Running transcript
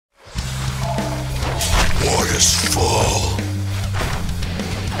is full?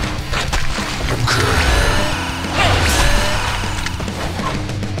 Okay.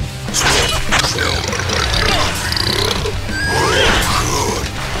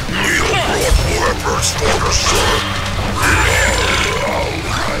 Weapons for the sun.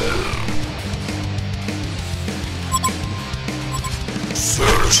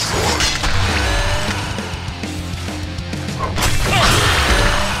 Satisfied.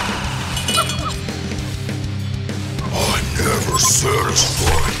 I'm never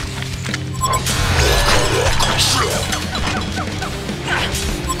satisfied.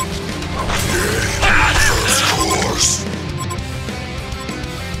 First course.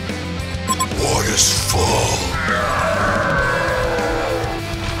 What is full?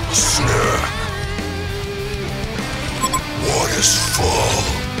 A snack. What is full?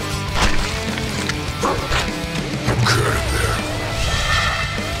 I'm getting there.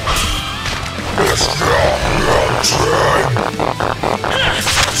 It's not your time.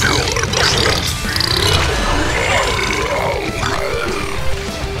 Till I'm close.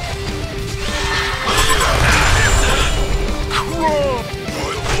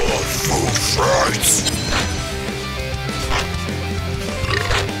 Food fights.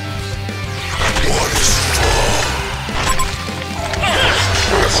 What is full?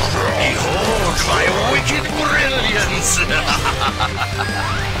 Behold my wicked brilliance!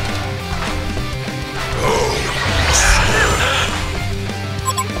 Oh,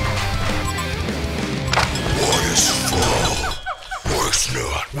 what is full? What's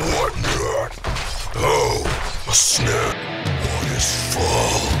not? What not? Oh, a snap. What is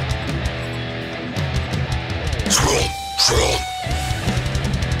full? Troll.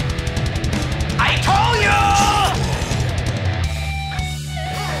 I told you!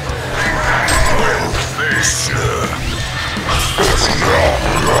 Snap. It's not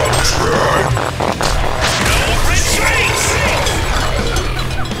your time. No retreat!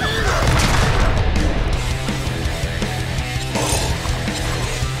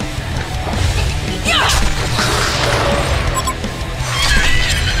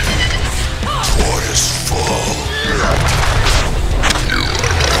 What is full?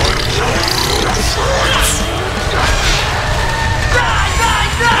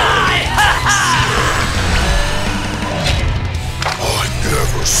 I'm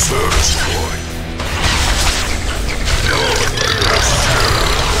never satisfied.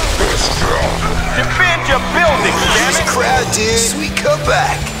 Defend your buildings, damn Nice it! crowd, dude. Sweet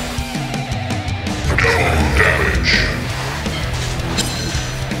comeback. No damage.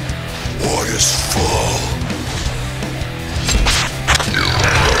 What is full?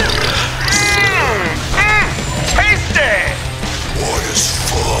 Tasty! What is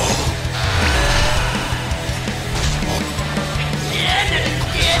full?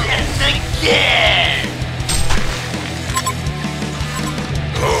 Again!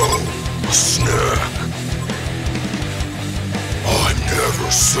 Oh, a snack. I'm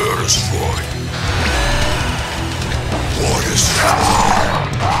never satisfied. What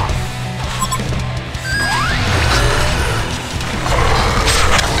is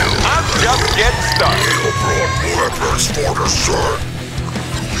I'm just getting started. You brought weapons for the sun.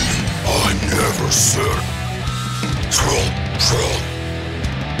 I'm never said. Troll.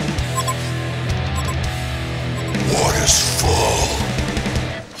 What is full?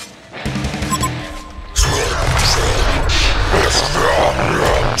 Troll. It's not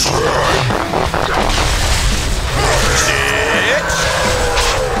your time. Bitch!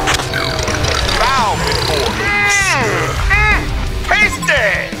 Bow before me. Tasty!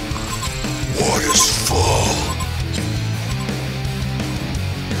 What is full?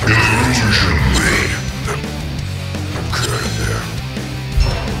 Illusion me. Okay, there.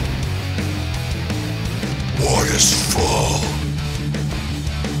 What is full?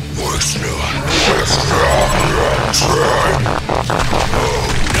 What's not? It's not your time.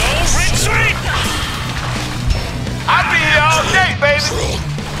 No retreat! I'll be here all day, baby!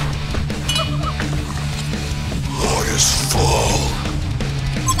 What is full?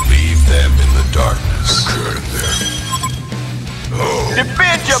 Leave them in the darkness. Okay, there. Oh,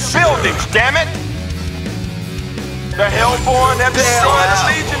 Defend your buildings, damn it! The Hellborn have destroyed the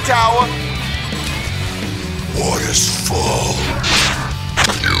Legion Tower. what is full?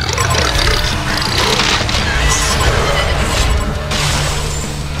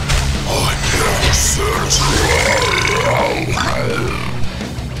 I'm never satisfied.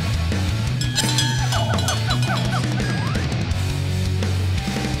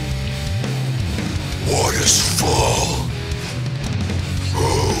 What is full?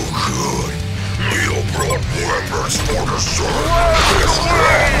 Oh, good. Neil brought weapons for the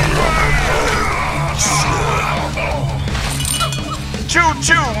sun.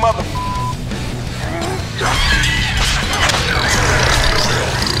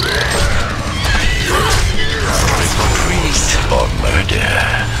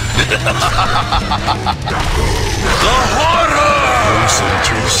 The horror!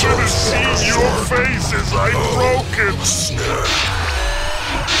 Should have seen your faces. I'm broken.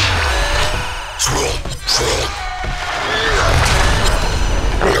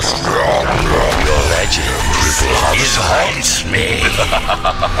 Your legend is haunts me.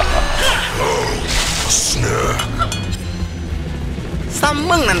ซ้ำ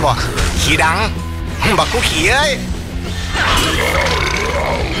มึงนั่นบ่ขี้ดังบักกูขี้เอ้ย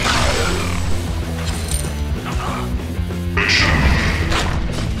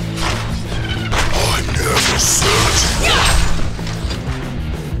I never said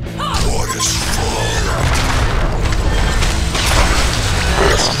what is fun.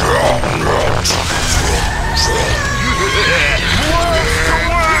 It's not.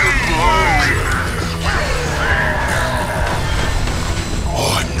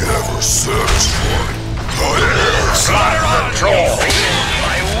 I never satisfied.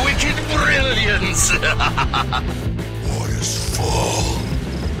 My wicked brilliance. What is fall?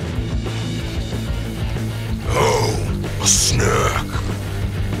 Oh, a snack.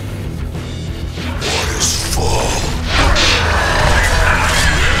 What is fall?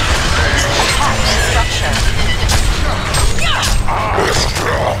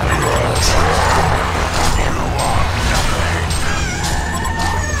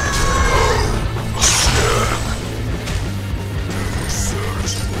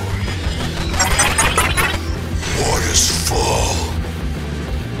 What is fall?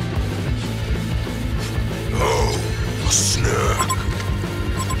 Oh, a snack.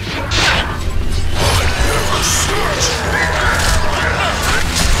 I never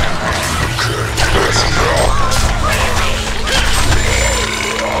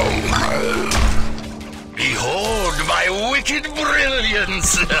Behold my wicked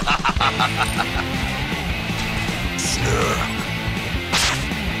brilliance. Snack.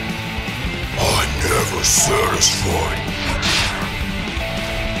 I never satisfied.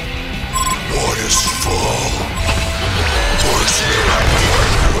 What is fall? What is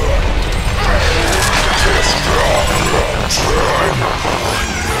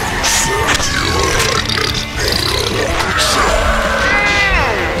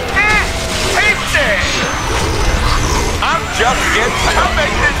I'm just getting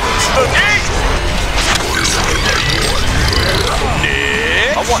stomaching.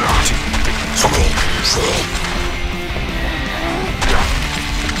 Nick, I want to.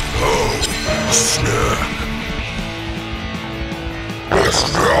 Oh, snack. It's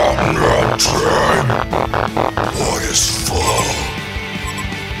not time. What is fall?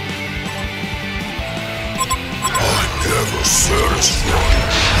 I never satisfied.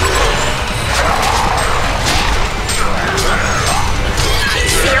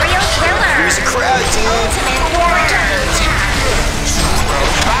 Serial killer. Here's a crowd, dude. Ultimate warrior.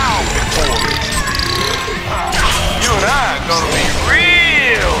 You and I are gonna be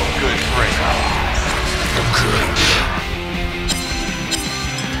real good friends.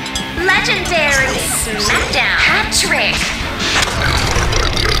 Legendary Smackdown. Hat trick.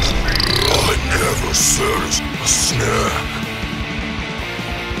 I never satisfied. A snack.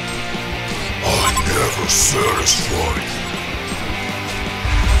 I never satisfied.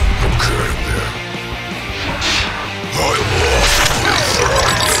 Okay, then. I lost my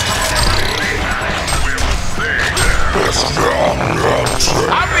friends. It's not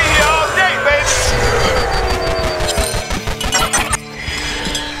time. I'll be here all day, baby.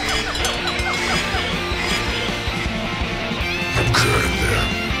 Okay, then.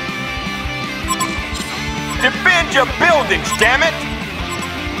 Defend your buildings, damn it.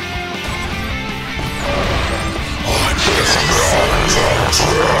 It's not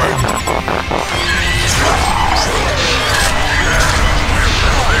time.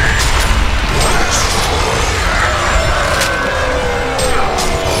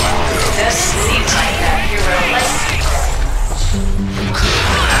 This seems like a hero.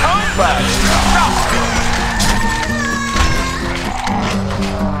 Somebody stop it.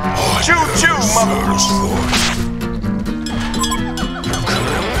 Choo-choo, mother.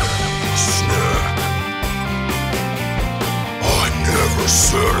 Snack. I never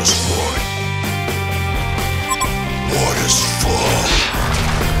satisfied. What is fun?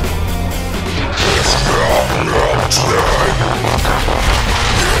 It's not time.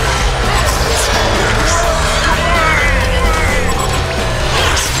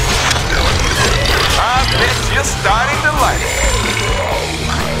 I bet you're starting to like it.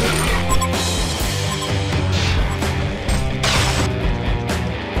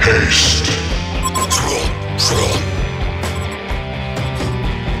 Haste. Troll.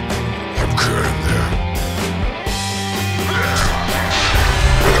 I'm getting there.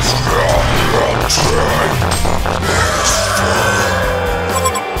 It's not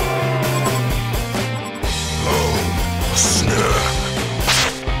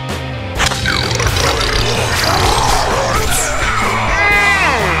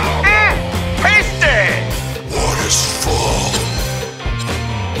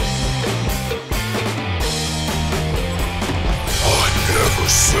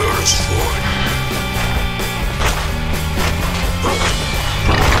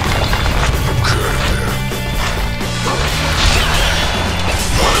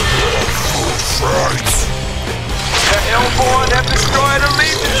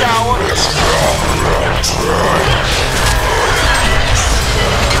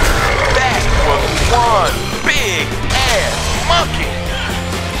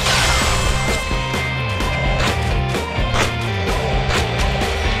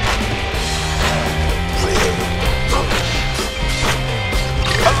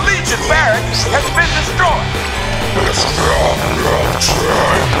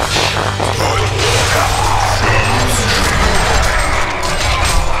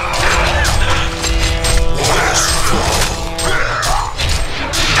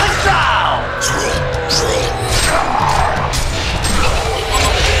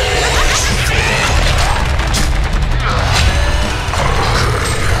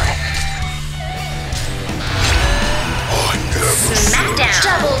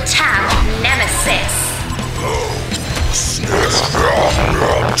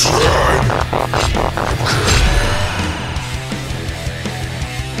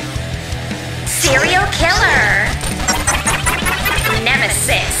Serial killer.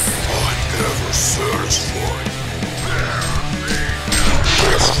 Nemesis. Never satisfied.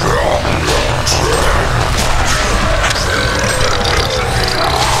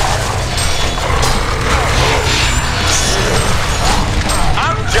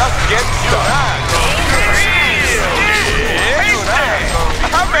 I'm just getting started.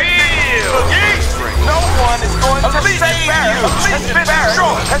 No one is going to save you.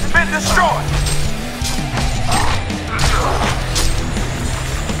 Has been destroyed.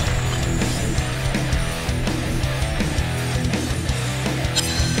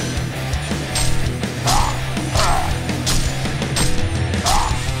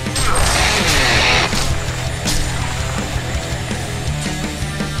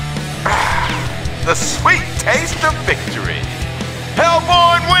 The sweet taste of victory.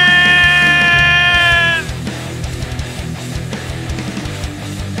 Hellborn wins!